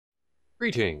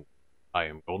Greetings, I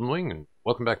am Goldenwing, and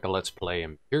welcome back to Let's Play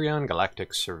Empyrion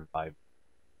Galactic Survival.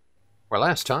 Where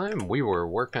last time we were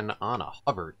working on a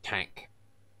hover tank.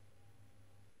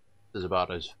 This is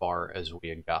about as far as we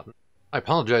had gotten. I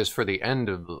apologize for the end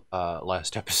of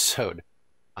last episode.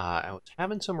 I was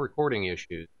having some recording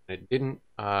issues, and it didn't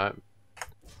come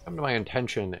to my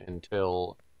attention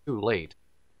until too late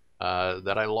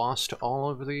that I lost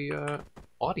all of the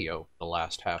audio the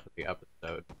last half of the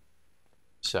episode.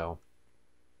 So,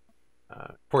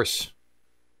 of course,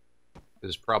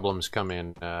 as problems come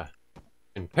in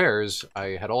pairs,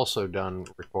 I had also done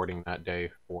recording that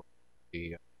day for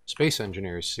the Space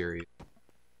Engineers series,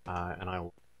 and I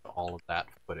lost all of that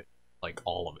footage, like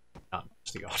all of it, not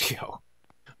just the audio.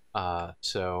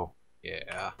 So,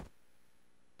 yeah.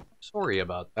 Sorry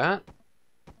about that.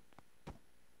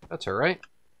 That's alright.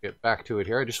 Get back to it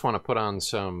here. I just want to put on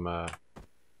some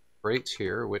grates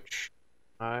here, which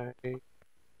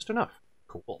just enough.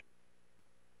 Cool.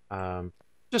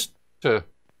 Just to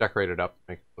decorate it up,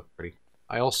 make it look pretty.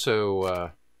 I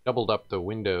also doubled up the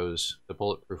windows, the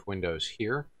bulletproof windows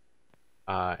here,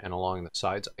 and along the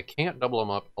sides. I can't double them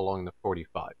up along the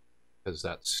 45, because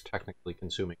that's technically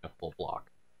consuming a full block.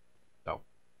 So,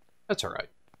 that's alright.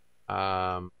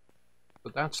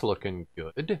 But that's looking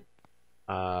good.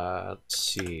 Let's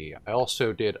see. I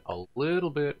also did a little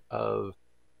bit of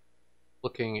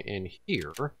looking in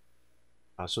here.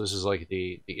 So this is like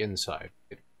the inside.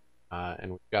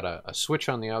 And we've got a switch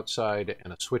on the outside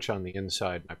and a switch on the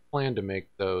inside. And I plan to make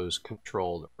those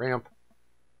control the ramp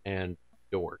and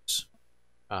doors,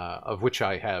 of which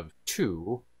I have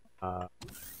two,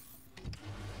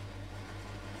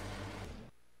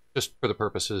 just for the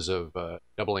purposes of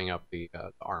doubling up the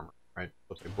armor, right?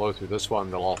 So if they blow through this one,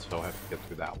 they'll also have to get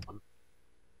through that one.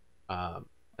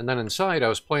 And then inside, I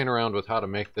was playing around with how to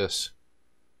make this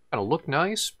kind of look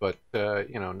nice, but,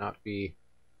 you know, not be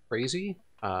crazy.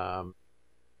 So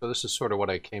this is sort of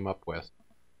what I came up with,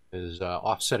 is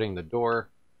offsetting the door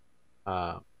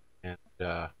and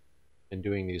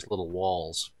doing these little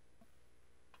walls,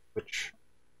 which,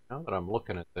 now that I'm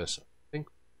looking at this, I think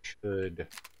we should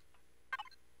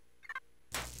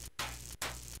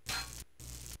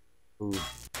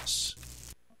move this.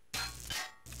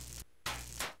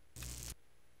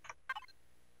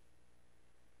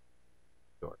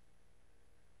 Door.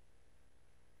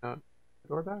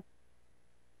 Door back?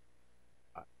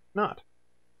 Not.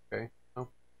 Okay,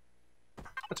 well,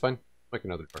 that's fine. Make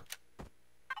another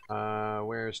door.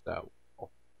 Where's that wall?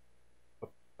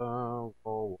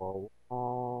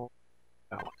 Wall.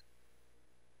 That one.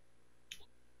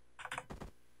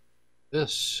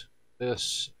 This,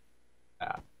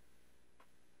 that.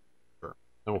 Sure.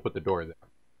 Then we'll put the door there.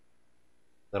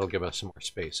 That'll give us some more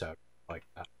space out like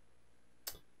that.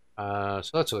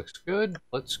 So that looks good.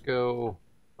 Let's go.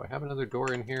 Do I have another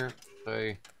door in here?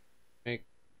 I make.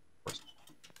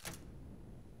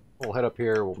 We'll head up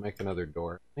here, we'll make another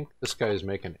door. I think this guy is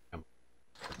making ammo.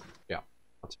 Yeah,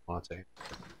 lots of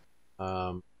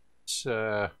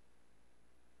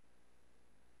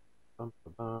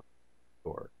ammo.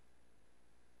 Door.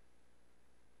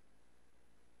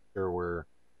 Here we're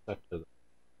set to the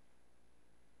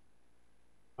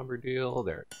number deal.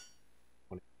 There.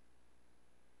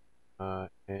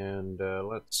 And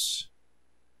let's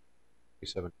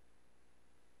 37.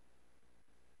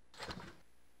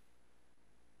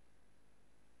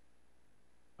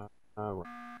 Right.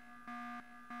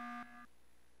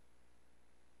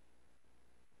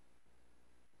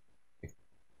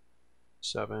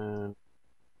 Seven.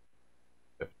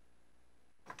 50.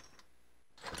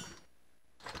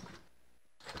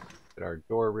 Get our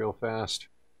door real fast.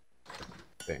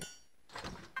 Bang.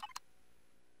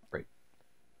 Great.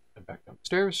 Head back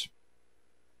downstairs.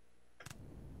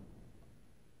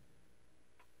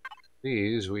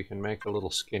 These we can make a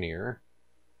little skinnier.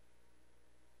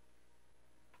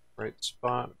 Right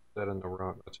spot. Is that in the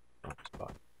wrong? That's the wrong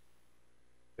spot.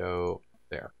 Go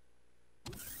there.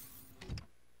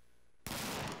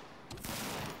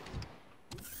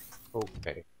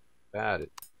 Okay, that is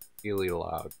really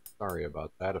loud. Sorry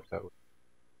about that. If that was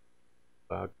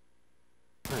loud.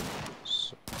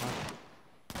 So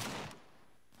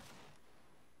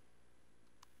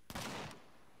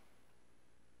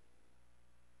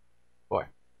boy,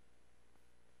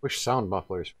 wish sound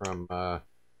mufflers from not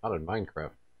in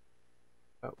Minecraft.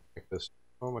 That would make this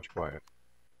so much quieter.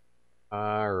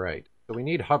 Alright, so we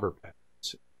need hover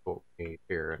pads. What we need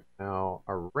here. Now,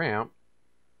 a ramp,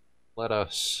 let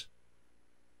us.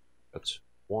 That's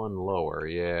one lower.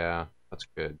 Yeah, that's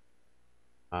good.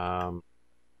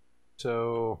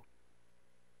 So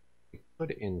we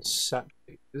could inset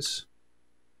these.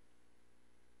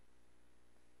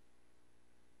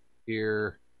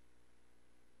 here.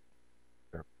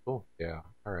 Cool. Yeah.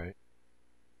 All right.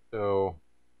 So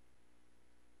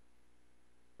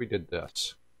we did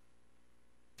this.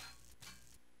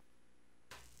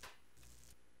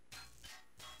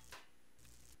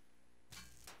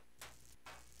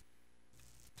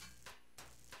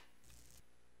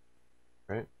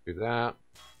 Right. Do that.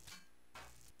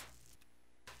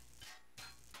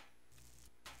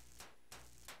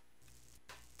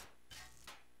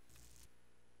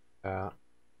 That.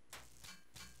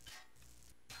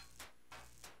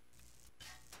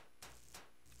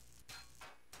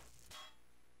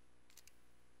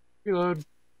 Reload.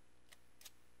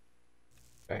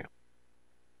 Bam.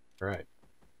 All right.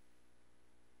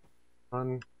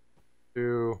 1,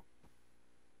 2,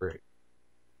 3.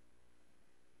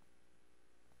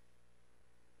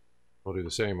 We'll do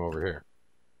the same over here.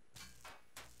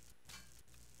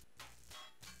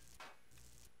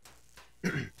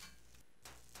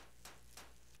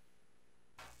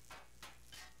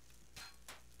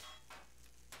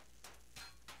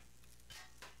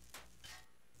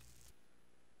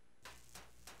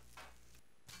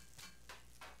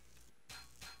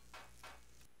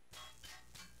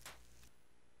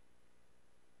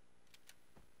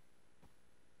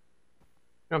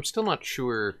 I'm still not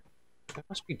sure. There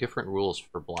must be different rules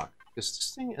for block, because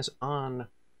this thing is on...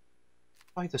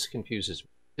 Why this confuses me.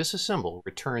 Disassemble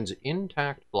returns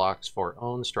intact blocks for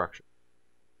own structure.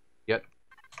 Yet,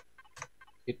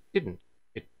 it didn't.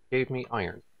 It gave me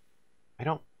iron. I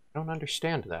don't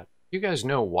understand that. If you guys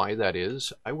know why that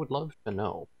is, I would love to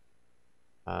know.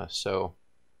 So,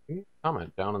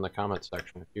 comment down in the comment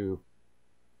section if you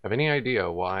have any idea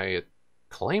why it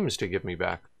claims to give me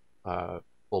back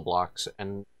full blocks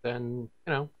and then,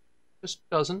 you know, just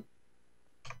doesn't.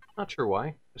 Not sure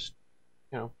why. Just,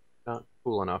 you know, not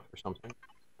cool enough or something.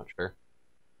 Not sure.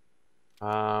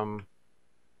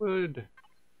 Would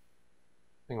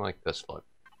thing like this look?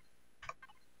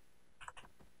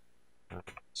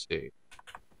 Let's see.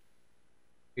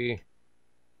 That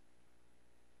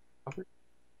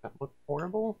look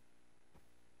horrible?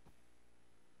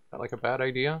 Is that like a bad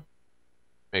idea?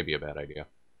 Maybe a bad idea.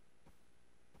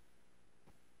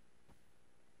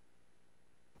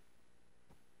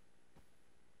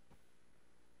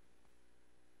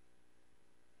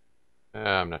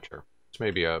 I'm not sure. It's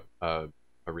maybe a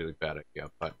really bad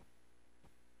idea, but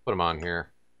put them on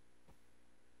here. I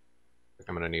think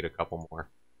I'm going to need a couple more.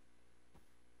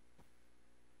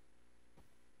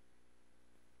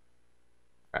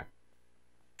 Okay.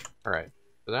 All right.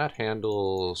 So that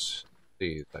handles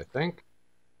these, I think.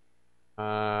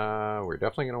 We're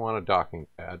definitely going to want a docking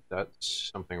pad.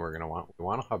 That's something we're going to want. We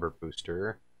want a hover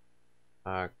booster.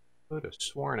 Could have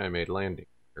sworn I made landing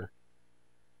here.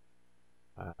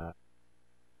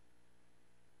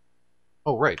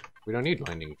 Oh, right. We don't need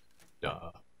landing. Duh.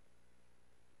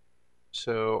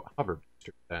 So, hover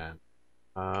booster then.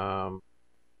 I'd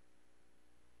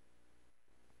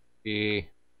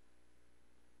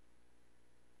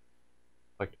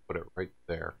like to put it right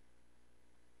there.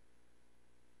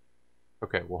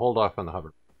 Okay, we'll hold off on the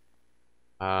hover.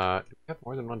 Do we have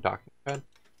more than one docking pad?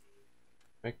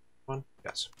 Make one?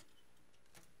 Yes.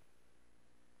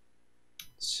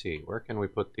 Let's see, where can we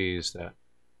put these that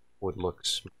would look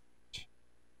smart?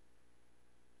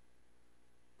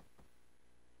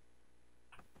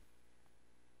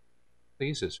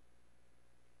 These is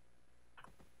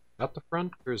that the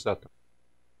front or is that the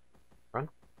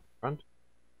front? Front?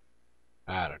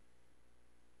 I don't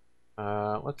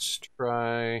know. Let's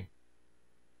try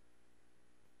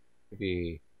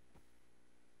maybe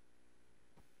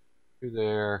 2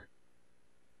 there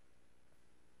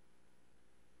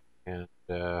and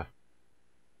 2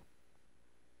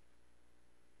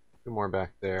 more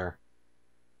back there.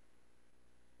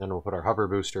 Then we'll put our hover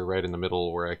booster right in the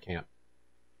middle where I can't.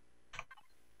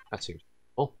 That seems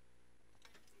cool.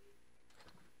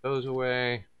 Those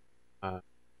away. On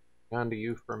to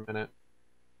you for a minute.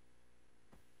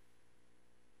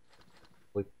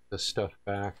 Put this stuff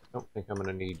back. Don't think I'm going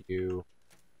to need you.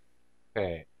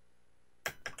 Okay.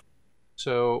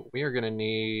 So we are going to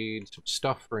need some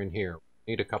stuff for in here.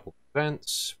 We need a couple of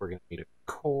vents. We're going to need a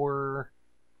core.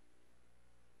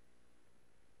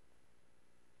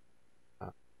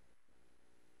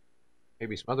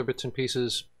 Maybe some other bits and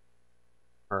pieces.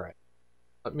 All right.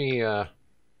 Let me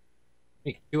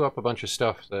queue up a bunch of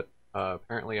stuff that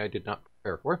apparently I did not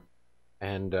prepare for,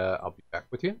 and I'll be back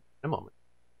with you in a moment.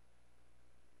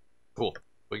 Cool.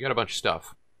 We got a bunch of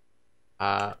stuff.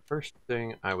 First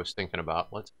thing I was thinking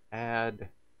about, let's add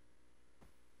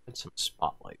some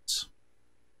spotlights.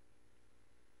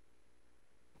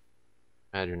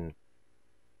 Imagine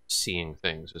seeing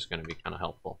things is going to be kind of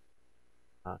helpful.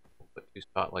 We'll put 2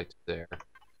 spotlights there.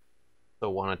 So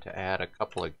wanted to add a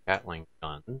couple of Gatling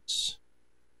guns.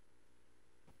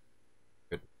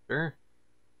 Good. Sure.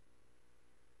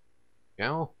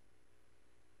 Go.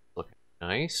 Looking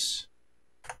nice.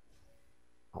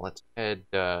 Now let's head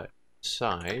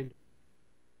inside.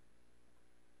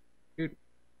 Shoot.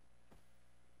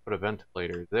 Put a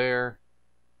ventilator there.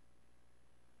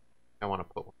 I want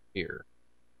to put one here.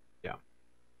 Yeah.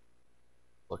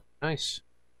 Look nice.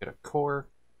 Get a core.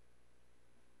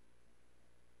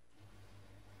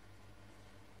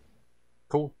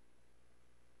 Cool.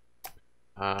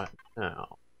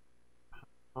 Now,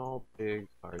 how big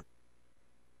are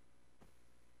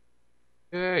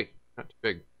they? Yay! Not too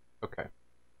big. Okay.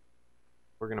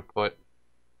 We're gonna put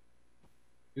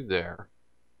you there.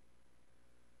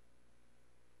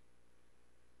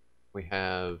 We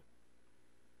have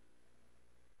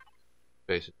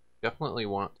space. Definitely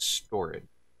want storage.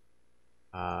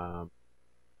 An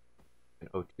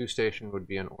O2 station would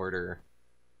be in order.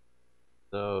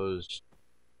 Those.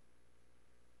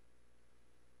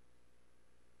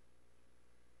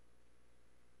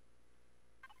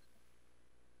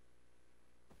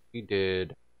 We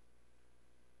did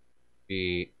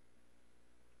the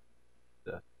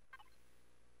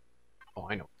oh,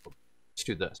 I know. Let's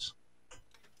do this.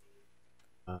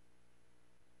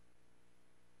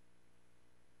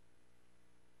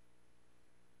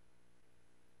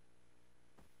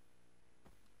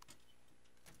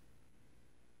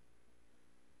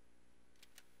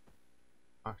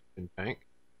 Oxygen tank.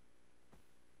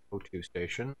 O2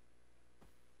 station.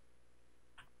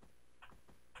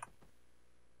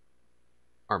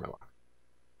 Armor lock.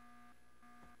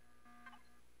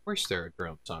 Where's there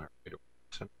drones on our way to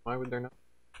work? Why would there not?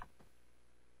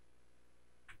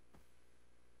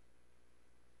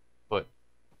 Put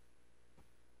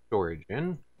storage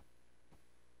in.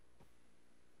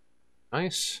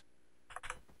 Nice.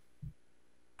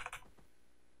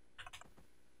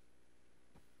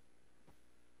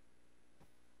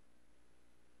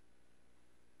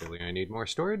 Really, I need more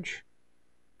storage.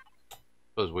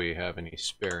 Suppose we have any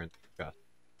spare in the chest.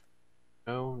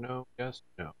 No, no, yes,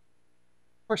 no. Of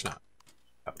course not.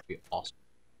 That would be awesome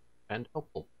and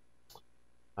helpful.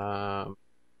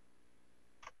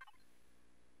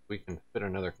 We can fit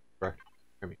another construction.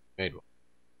 I mean, made one.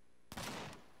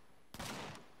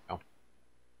 Oh.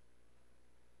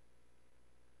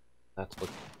 That's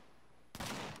looking.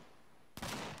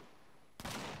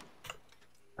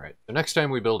 Alright, the next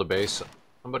time we build a base,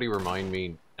 somebody remind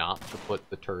me not to put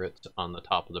the turrets on the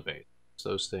top of the base.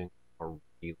 Those things are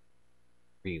really,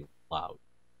 really loud.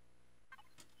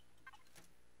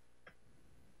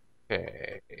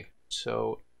 Okay,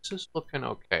 so this is looking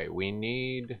okay. We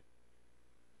need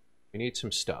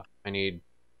some stuff. I need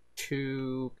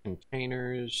 2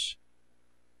 containers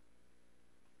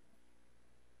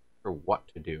for what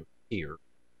to do here.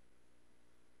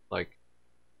 Like,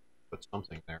 put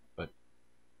something there, but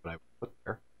what I would put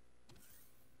there.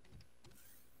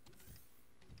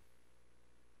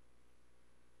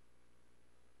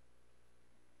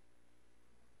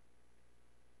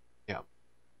 Yeah.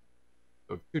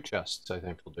 So 2 chests, I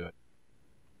think, will do it.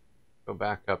 Go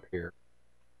back up here.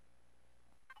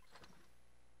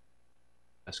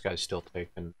 This guy's still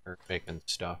taking or making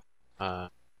stuff.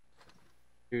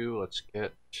 2, let's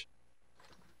get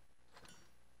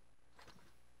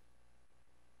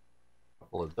a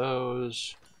couple of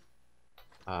those.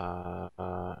 I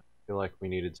feel like we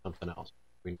needed something else.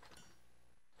 We need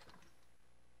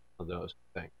one of those,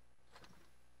 I think.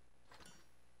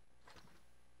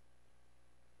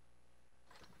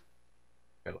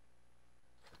 Okay,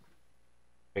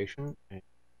 location and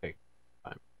take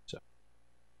time. So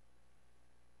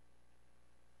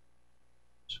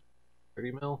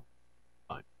 30 mil.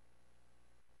 Fine.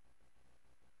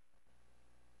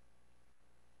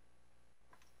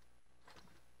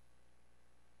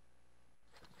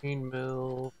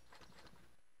 Mil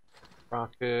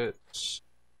rockets,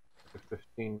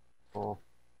 15 mil.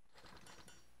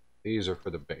 These are for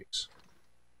the base.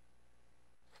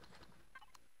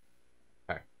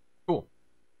 Okay, cool.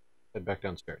 Head back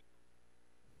downstairs.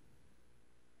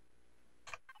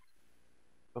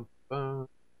 Bum, bum.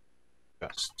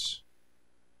 Chests.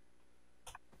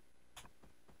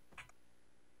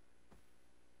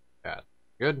 Yeah,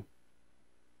 good.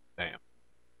 Damn.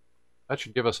 That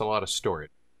should give us a lot of storage.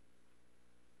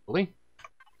 Really?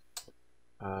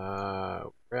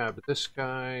 Grab this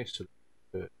guy so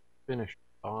to finish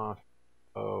off.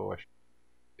 Oh, I should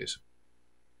do this.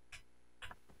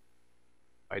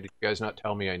 Why did you guys not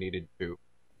tell me I needed to?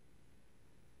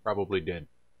 Probably did.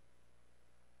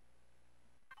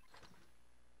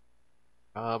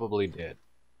 Probably did.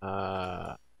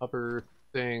 Other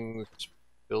things,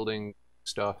 building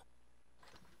stuff.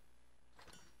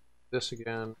 This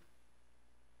again.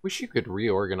 Wish you could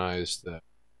reorganize the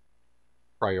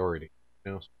priority.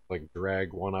 You know, like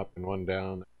drag one up and one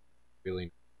down. Really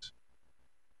nice.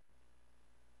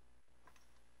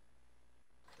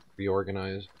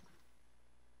 Reorganize.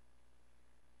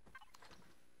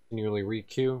 Continually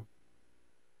requeue. As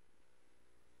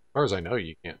far as I know,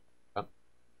 you can't. That'd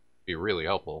be really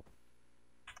helpful.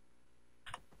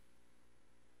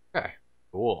 Okay,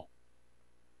 cool.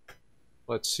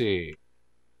 Let's see.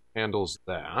 Handles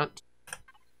that.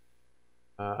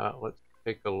 Let's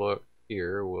take a look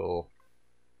here. We'll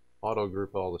auto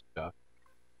group all the stuff.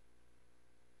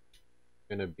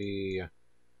 Gonna be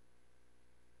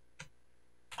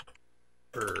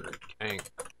bird tank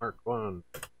Mark 1.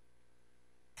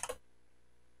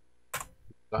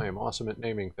 I am awesome at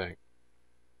naming things.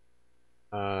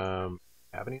 Have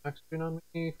any oxygen on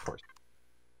me? Of course.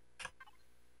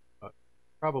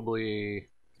 Probably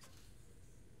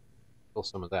kill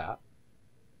some of that.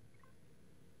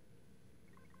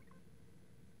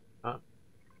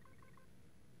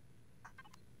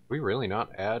 We really not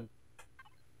add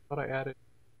what I added?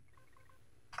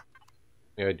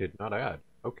 Yeah, I did not add.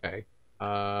 Okay.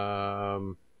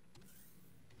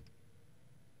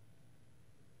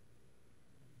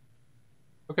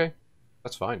 Okay,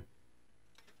 that's fine.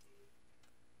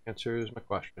 Answers my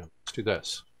question. Let's do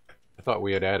this. I thought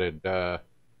we had added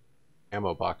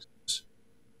ammo boxes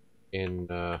in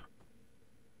the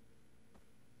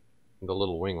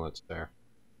little winglets there.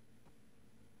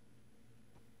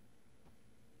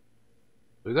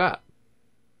 Do that.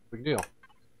 Big deal.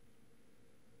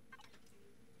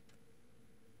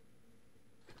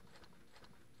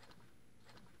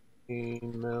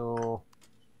 Mill.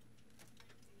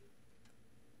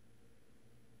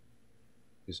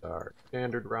 These are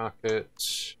standard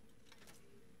rockets.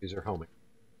 These are homing.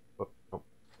 Oh, no.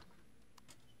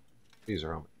 These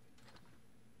are homing.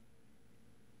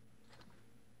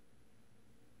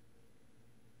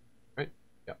 Right?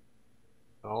 Yep.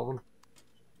 All of them.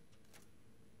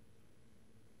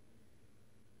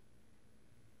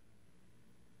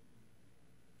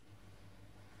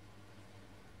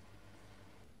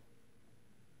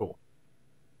 Cool.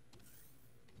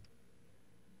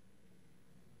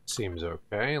 Seems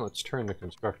okay. Let's turn the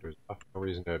constructors off. No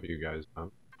reason to have you guys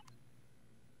on.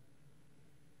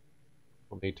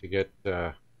 We'll need to get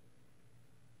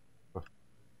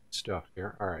stuff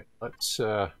here. All right, let's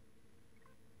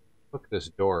hook this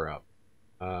door up.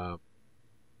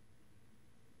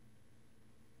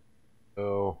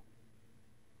 So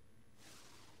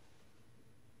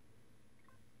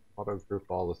auto group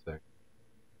all the things.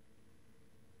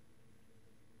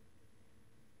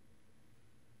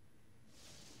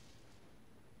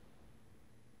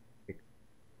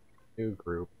 New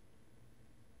group.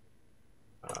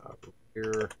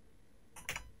 Here,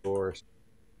 doors.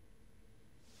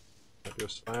 Do a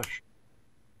slash.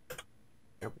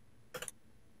 Yep.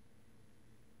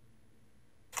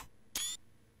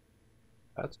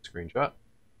 That's a screenshot.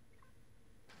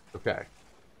 Okay,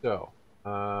 so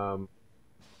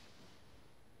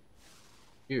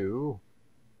you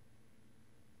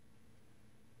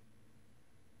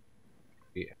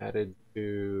be added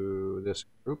to this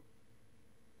group.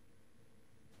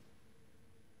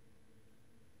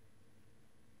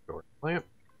 Door lamp.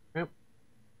 Yep.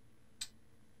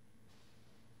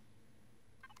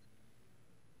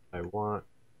 I want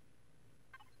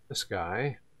this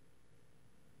guy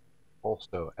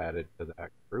also added to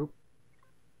that group.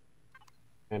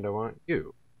 And I want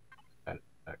you added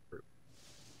to that group.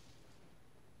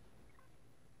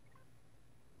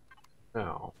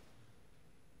 Now,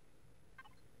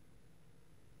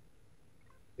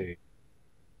 see.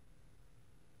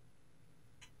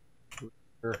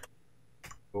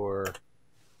 Or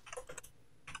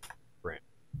brand.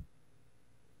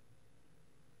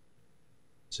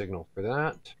 Signal for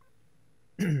that.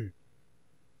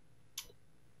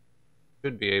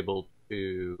 Should be able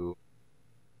to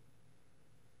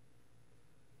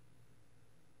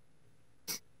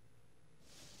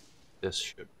this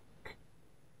should work.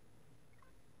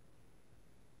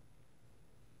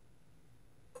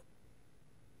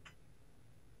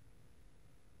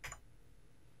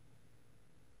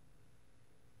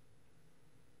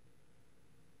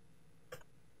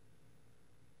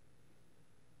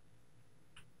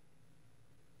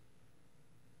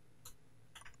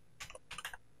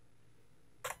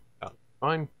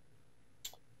 Fine.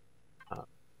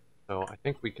 So I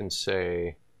think we can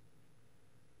say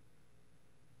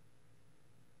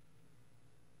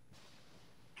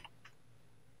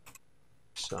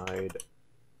side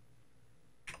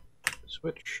is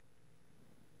switch.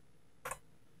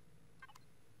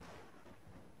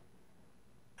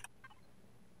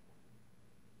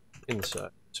 Inside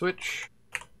switch.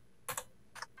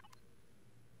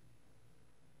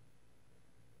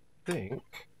 I think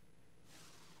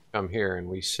come here and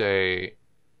we say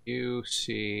you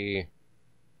see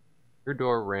your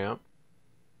door ramp,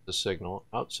 the signal,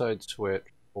 outside switch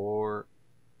or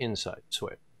inside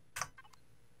switch.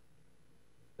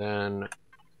 Then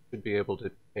should be able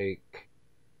to take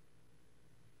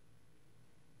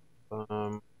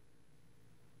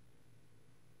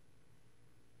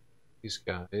these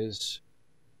guys.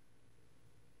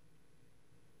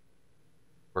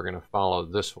 We're going to follow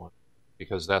this one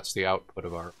because that's the output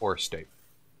of our OR state.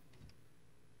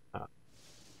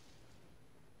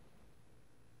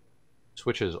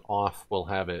 Switches off, we'll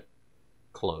have it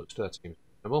closed. That seems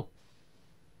reasonable.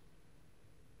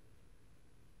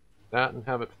 That and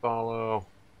have it follow,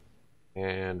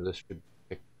 and this should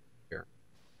be here.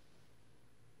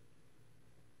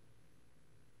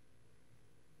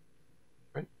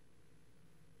 Right.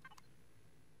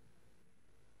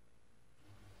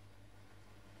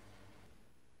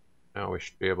 Now we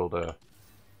should be able to.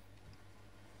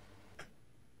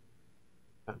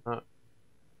 Not.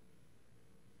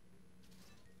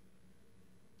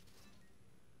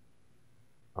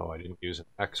 Oh, I didn't use an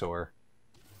XOR.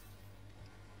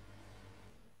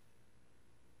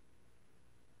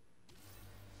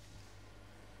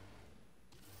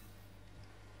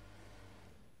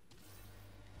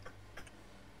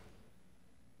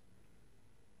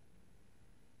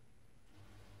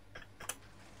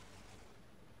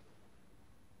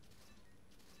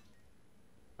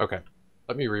 Okay,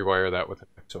 let me rewire that with an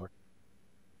XOR.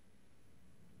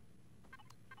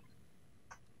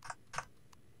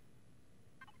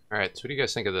 Alright, so what do you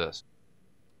guys think of this?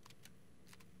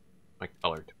 My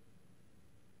color.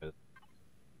 That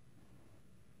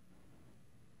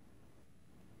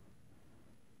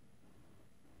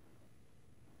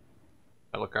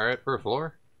look alright for a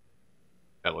floor?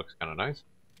 That looks kind of nice.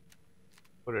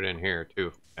 Put it in here too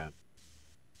if we can.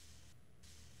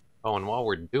 Oh, and while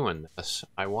we're doing this,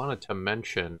 I wanted to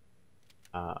mention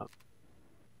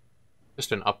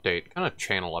just an update, kind of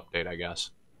channel update, I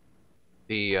guess.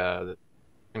 The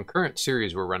concurrent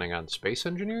series we're running on Space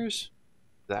Engineers,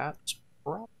 that's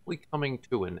probably coming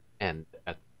to an end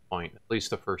at this point, at least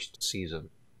the first season.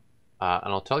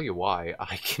 And I'll tell you why.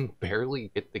 I can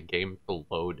barely get the game to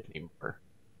load anymore.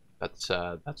 That's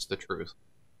the truth.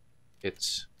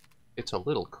 It's a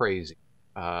little crazy.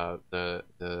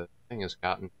 The thing has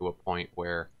gotten to a point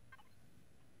where I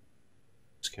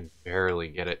just can barely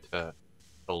get it to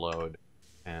load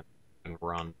and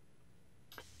run.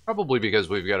 Probably because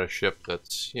we've got a ship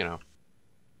that's, you know,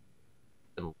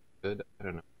 been good. I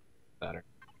don't know better.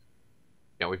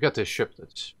 Yeah, we've got this ship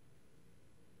that's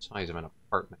the size of an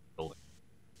apartment building.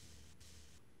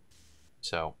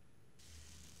 So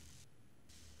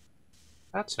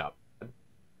that's not bad.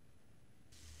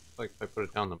 Like if I put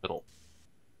it down the middle.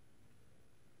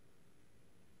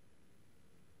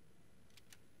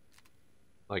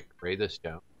 Like gray this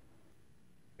down.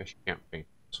 I guess you can't paint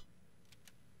this.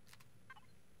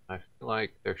 I feel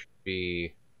like there should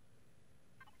be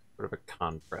sort of a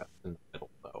contrast in the middle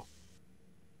though.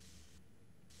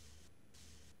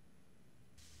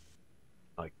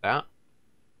 Like that.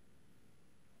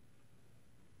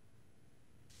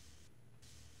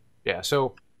 Yeah,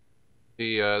 so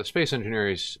the Space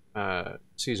Engineers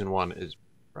Season 1 is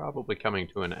probably coming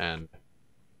to an end.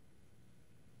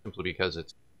 Simply because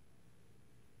it's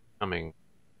becoming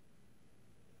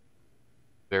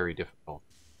very difficult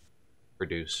to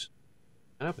produce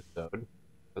an episode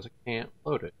because I can't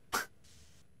load it.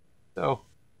 So,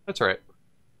 that's alright.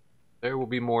 There will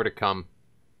be more to come.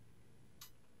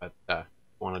 But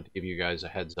wanted to give you guys a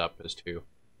heads up as to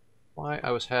why I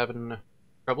was having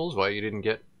troubles, why you didn't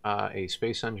get a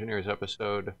Space Engineers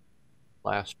episode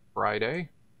last Friday.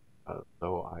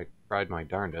 Though I tried my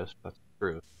darndest, that's the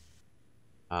truth.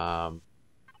 So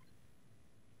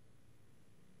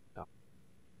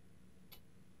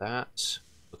that's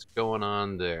what's going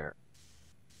on there.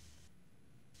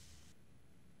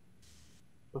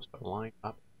 Supposed to line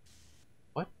up.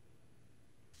 What?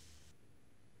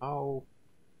 How?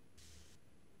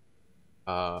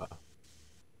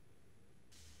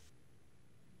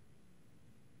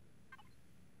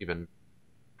 Even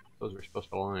those were supposed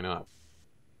to line up.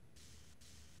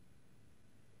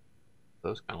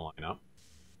 Those kind of line up.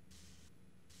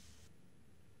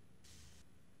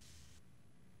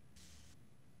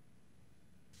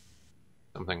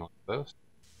 Something like this.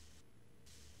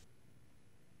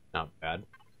 Not bad.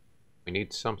 We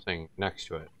need something next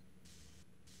to it.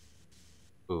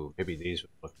 Ooh, maybe these would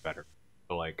look better.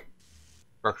 So like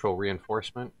structural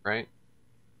reinforcement, right?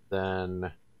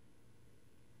 Then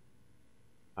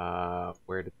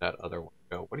where did that other one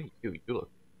go? What do you do? You look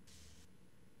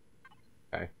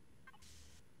okay.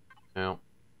 Now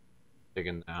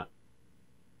digging that.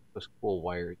 Those cool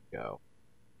wires go.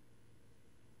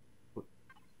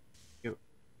 You.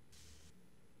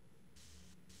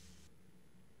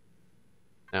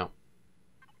 Now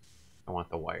I want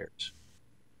the wires.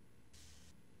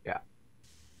 Yeah.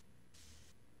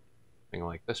 Something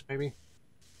like this maybe?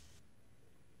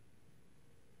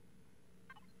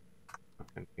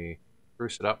 Can we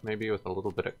spruce it up maybe with a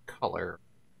little bit of color?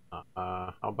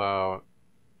 How about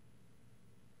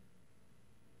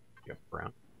a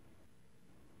brown?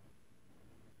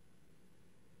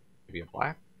 Maybe a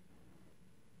black?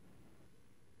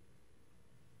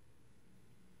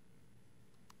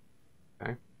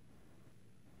 Okay.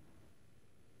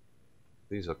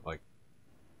 These look like,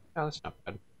 yeah, that's not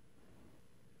bad.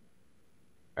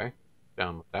 Okay,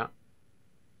 down with that.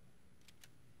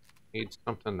 Need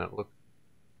something that looks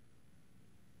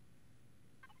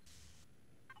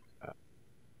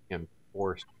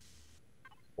enforced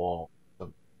wall.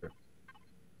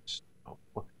 Oh,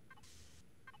 look.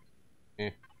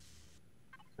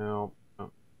 No,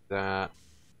 no, that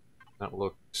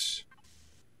looks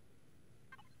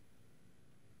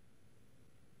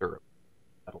durable.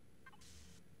 That'll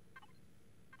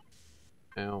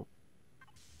now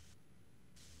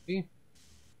see.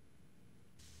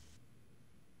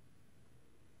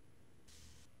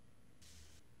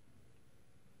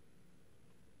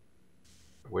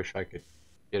 I wish I could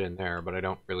get in there, but I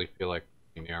don't really feel like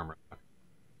putting the armor.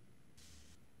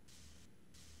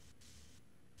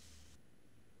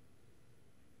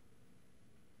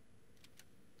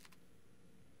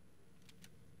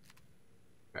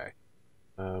 Okay.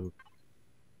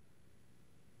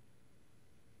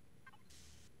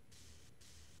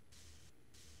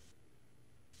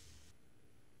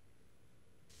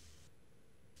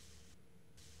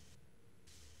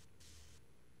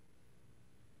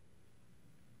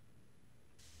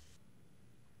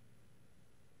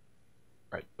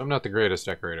 Right. So I'm not the greatest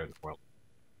decorator in the world.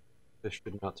 This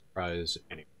should not surprise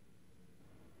anyone.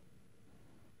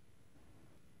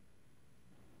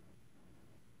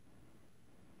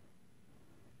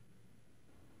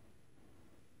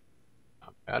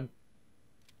 Not bad.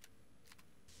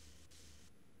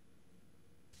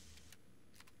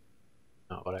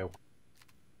 Not what I want.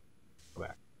 Go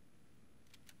back.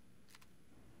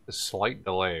 The slight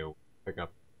delay will pick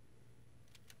up.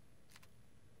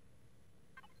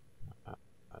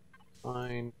 That's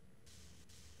fine.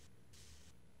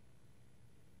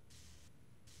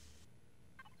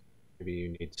 Maybe you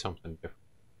need something different.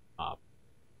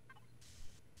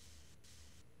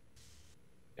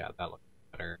 Yeah, that looks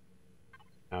better.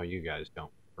 Now you guys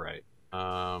don't. Right.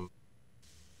 Sure.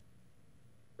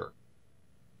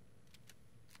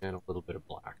 And a little bit of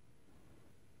black.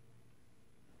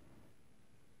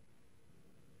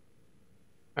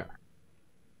 There.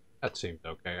 That seems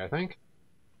okay, I think.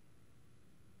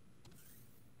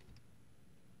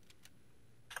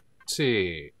 Let's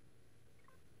see.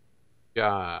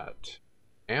 Got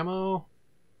ammo,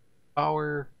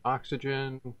 power,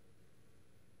 oxygen.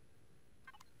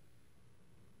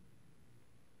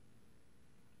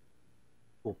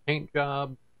 Cool paint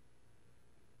job.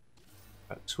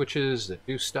 Got switches that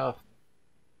do stuff.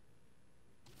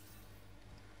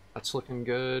 That's looking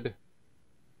good. I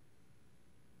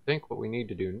think what we need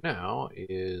to do now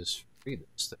is free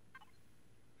this thing.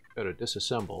 Go to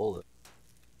disassemble.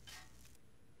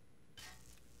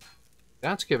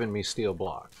 That's giving me steel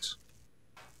blocks.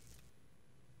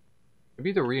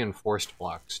 Maybe the reinforced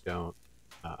blocks don't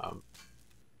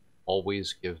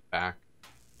always give back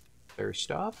their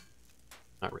stuff.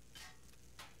 Not really.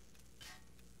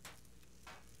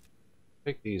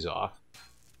 Take these off.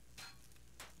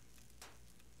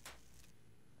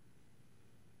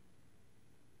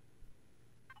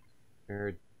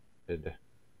 Where did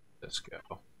this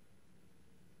go?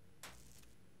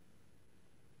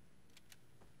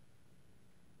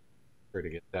 Try to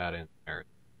get that in there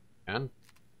again.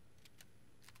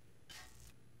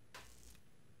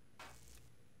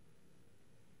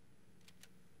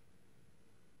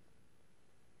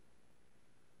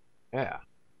 Yeah,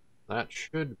 that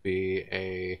should be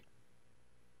a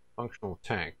functional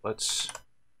tank. Let's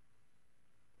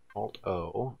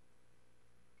Alt-O.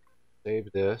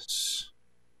 Save this.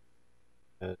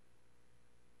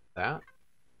 That.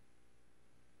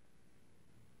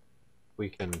 We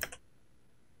can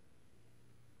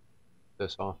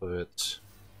this off of its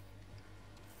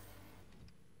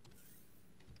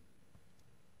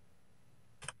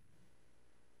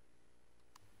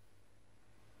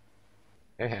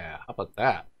Yeah, how about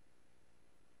that?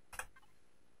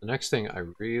 The next thing I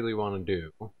really want to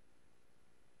do...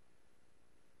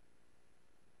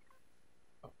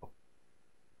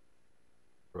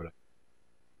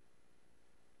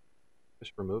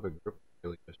 Just remove a group.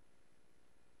 Really just...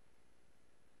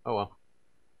 Oh well.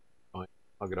 Fine.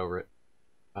 I'll get over it.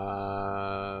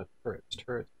 Turrets,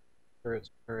 turrets,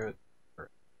 turrets, turrets,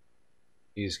 turrets.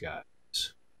 These guys.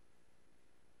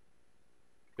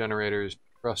 Generators,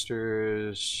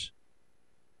 thrusters.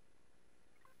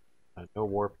 No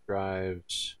warp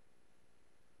drives.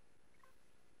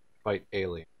 Fight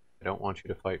alien. I don't want you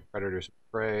to fight predators and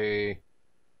prey.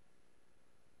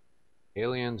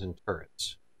 Aliens and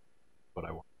turrets. What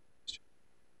I want.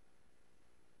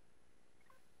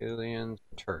 Aliens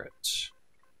and turrets.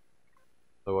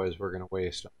 Otherwise, we're going to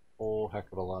waste a whole heck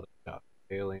of a lot of stuff.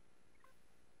 Alien.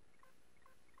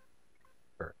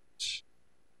 Turrets.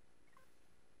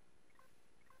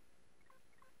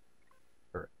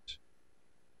 Turrets.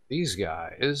 These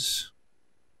guys,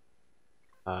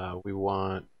 we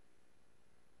want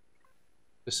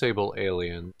disable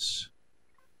aliens.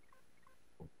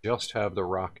 We'll just have the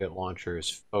rocket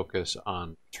launchers focus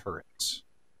on turrets.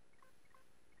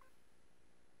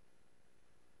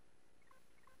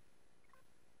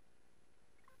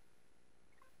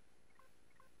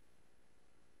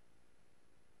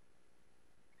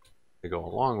 To go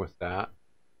along with that,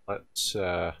 let's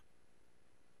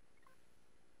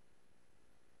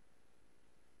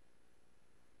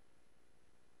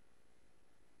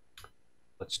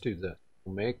do this.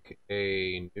 We'll make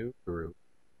a new group.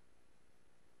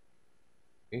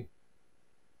 Okay.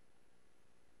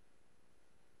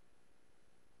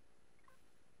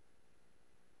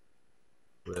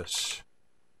 This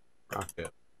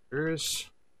rocket launchers.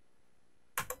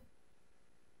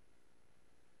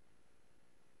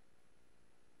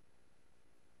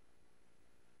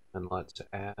 And let's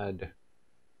add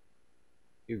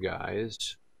you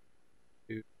guys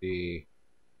to the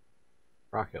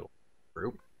rocket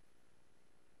group.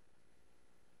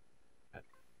 Add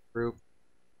group.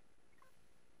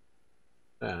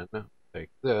 Then take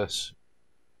this,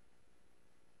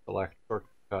 select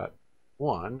shortcut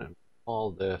 1, and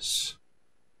call this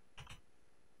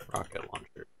rocket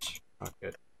launchers.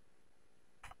 Rocket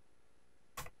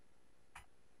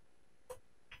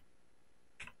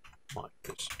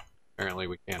launchers. Apparently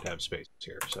we can't have spaces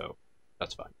here, so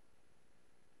that's fine.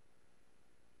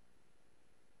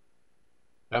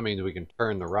 That means we can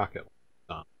turn the rocket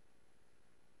on.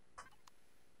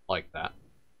 Like that.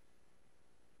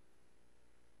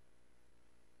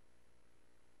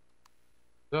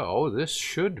 So this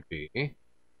should be a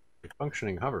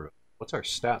functioning hover. What's our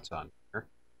stats on here?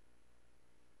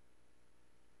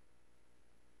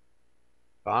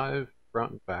 5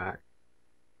 front and back.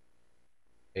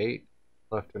 8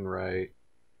 left and right.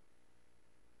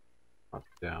 Up,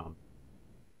 down.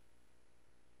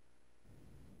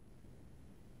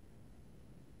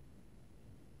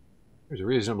 It's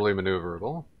reasonably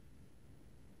maneuverable.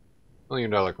 $1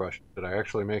 million question. Did I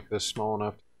actually make this small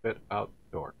enough to fit out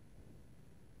the door?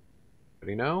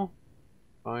 Anybody know?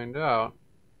 Find out.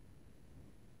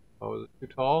 Oh, is it too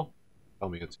tall? Tell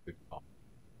me it's too tall.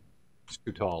 It's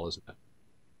too tall, isn't it?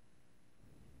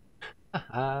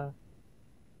 Haha.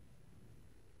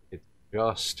 It's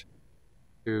just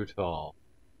too tall.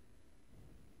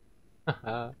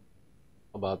 How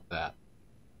about that?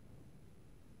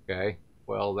 Okay,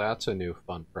 well that's a new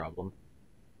fun problem.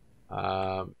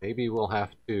 Maybe we'll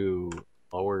have to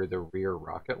lower the rear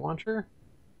rocket launcher,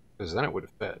 because then it would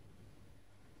fit.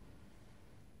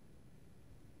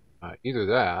 Either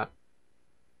that,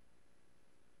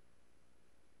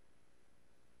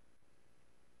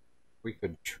 we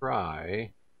could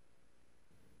try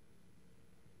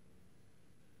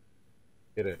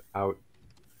get it out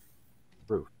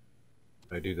roof.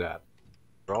 I do that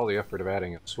for all the effort of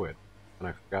adding a switch, and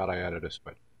I forgot I added a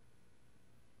switch.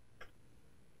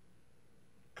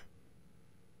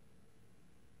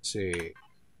 Let's see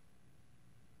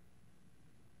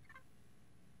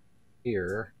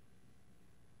here.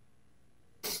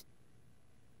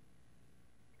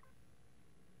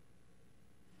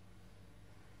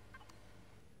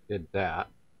 Did that.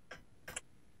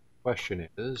 Question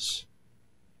is,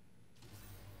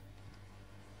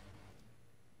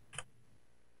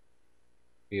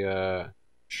 the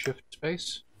shift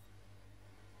space?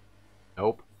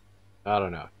 Nope, not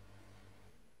enough.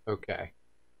 Okay.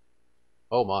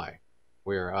 Oh my,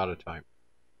 we are out of time.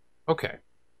 Okay,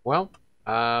 well,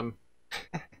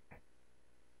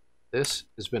 this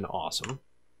has been awesome.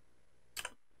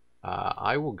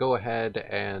 I will go ahead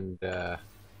and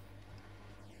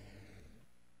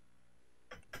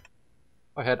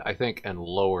go ahead, I think, and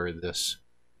lower this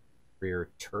rear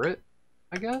turret,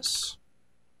 I guess.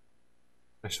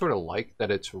 I sort of like that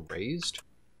it's raised,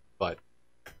 but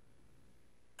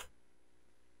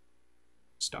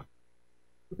stuck.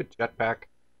 Stupid jetpack.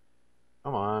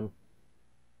 Come on.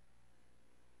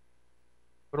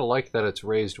 Would have liked that it's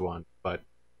raised one, but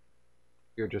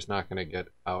you're just not going to get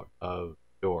out of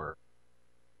the door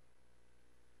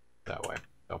that way.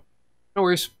 So, no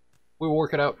worries. We will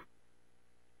work it out.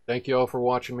 Thank you all for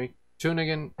watching me.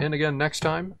 Tuning in again next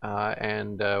time,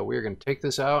 and we're going to take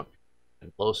this out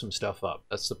and blow some stuff up.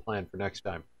 That's the plan for next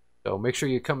time. So make sure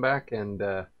you come back and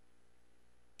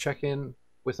check in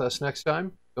with us next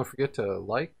time. Don't forget to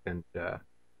like and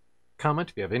comment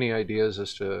if you have any ideas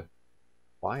as to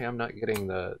why I'm not getting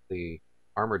the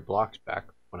armored blocks back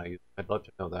when I use them. I'd love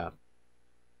to know that.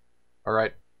 All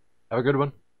right. Have a good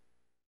one.